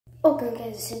Welcome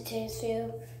guys to today's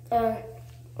video.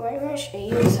 What I'm going to show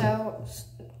you is how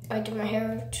I do my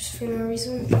hair just for no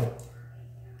reason.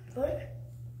 What?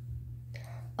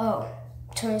 Oh,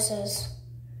 Tony says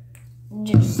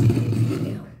just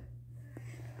video.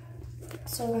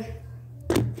 So what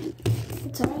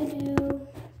I do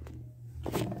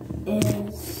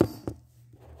is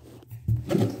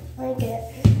I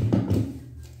get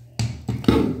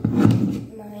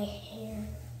my hair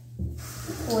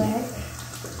wet.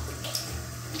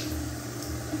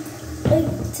 I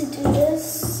like to do this.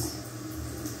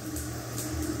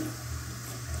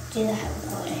 Do the hair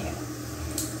wet hair.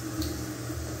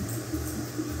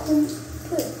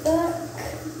 Put it back.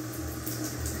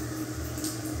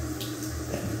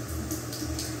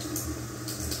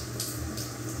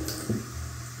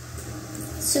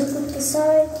 Soak up the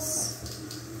sides.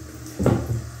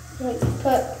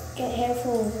 Get hair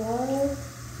full of water.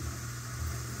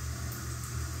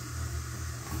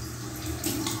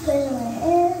 Put it in my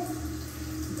hair.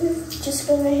 Just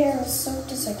get my hair as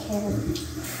soaked as I can.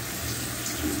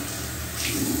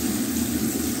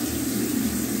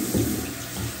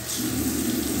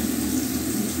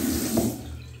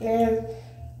 And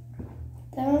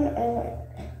then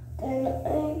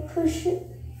I push it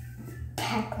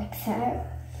back like that.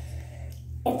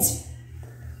 It's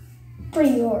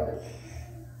pretty hard.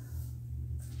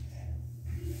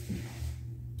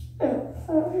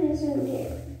 Oh, it is in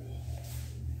here.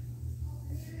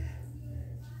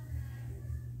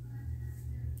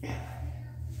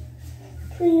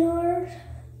 Pretty hard.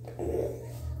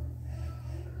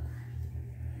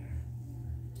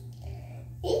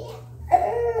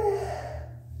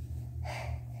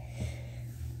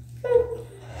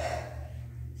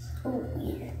 So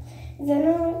weird. Then I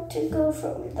like to go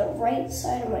from the right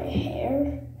side of my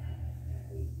hair,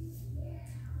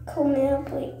 comb it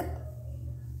up like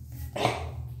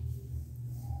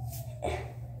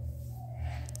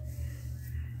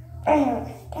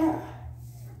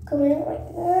comb it up like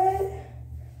that.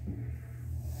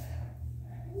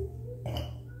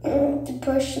 And to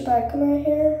push the back of my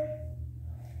hair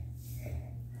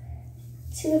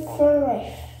to the corner of my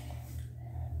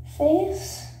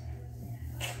face.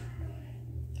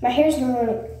 My hair's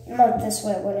not this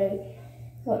wet when I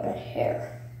wet my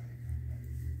hair.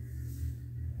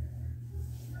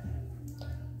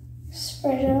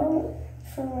 Spread it out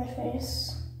from my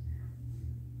face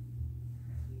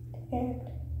and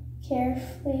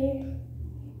carefully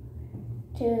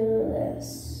do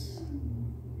this.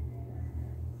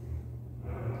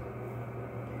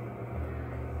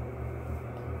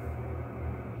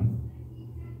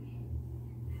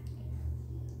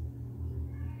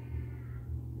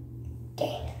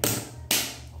 Okay,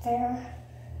 there.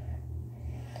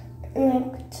 And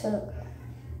I'm to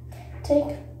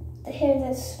take the hair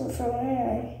that's in front of my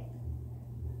eye,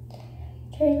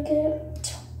 take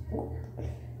it,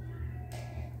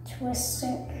 twist it,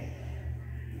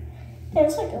 and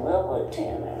it's like a little bit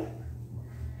too.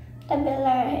 A bit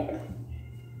light.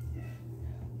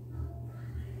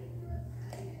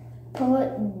 Pull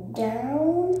it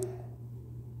down.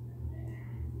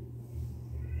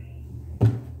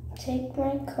 Take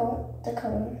my the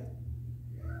comb,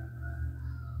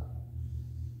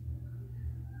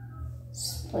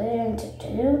 split it into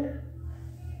two,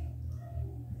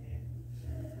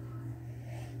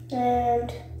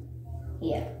 and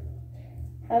yeah,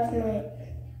 have my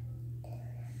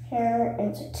hair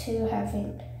into two,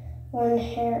 having one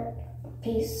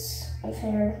piece of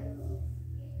hair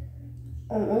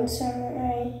on one side of my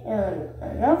eye and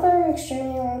another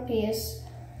extremely long piece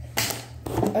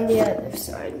on the other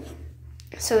side.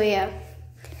 So yeah,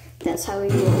 that's how we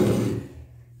roll.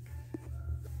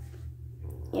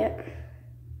 Yep.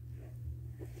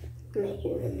 Make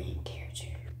you the main character.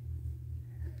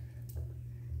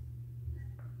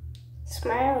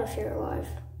 Smile if you're alive.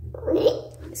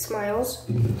 Smiles.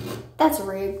 That's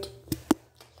rigged.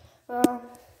 Well,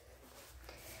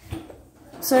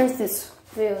 sorry if this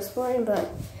video is boring, but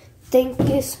thank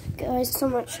you guys so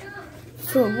much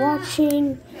for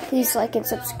watching. Please like and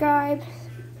subscribe,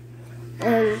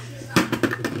 and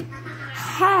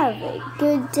have a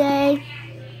good day.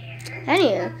 I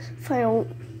need a final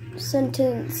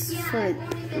sentence for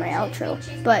my outro,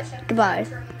 but goodbye.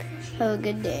 Have a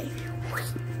good day.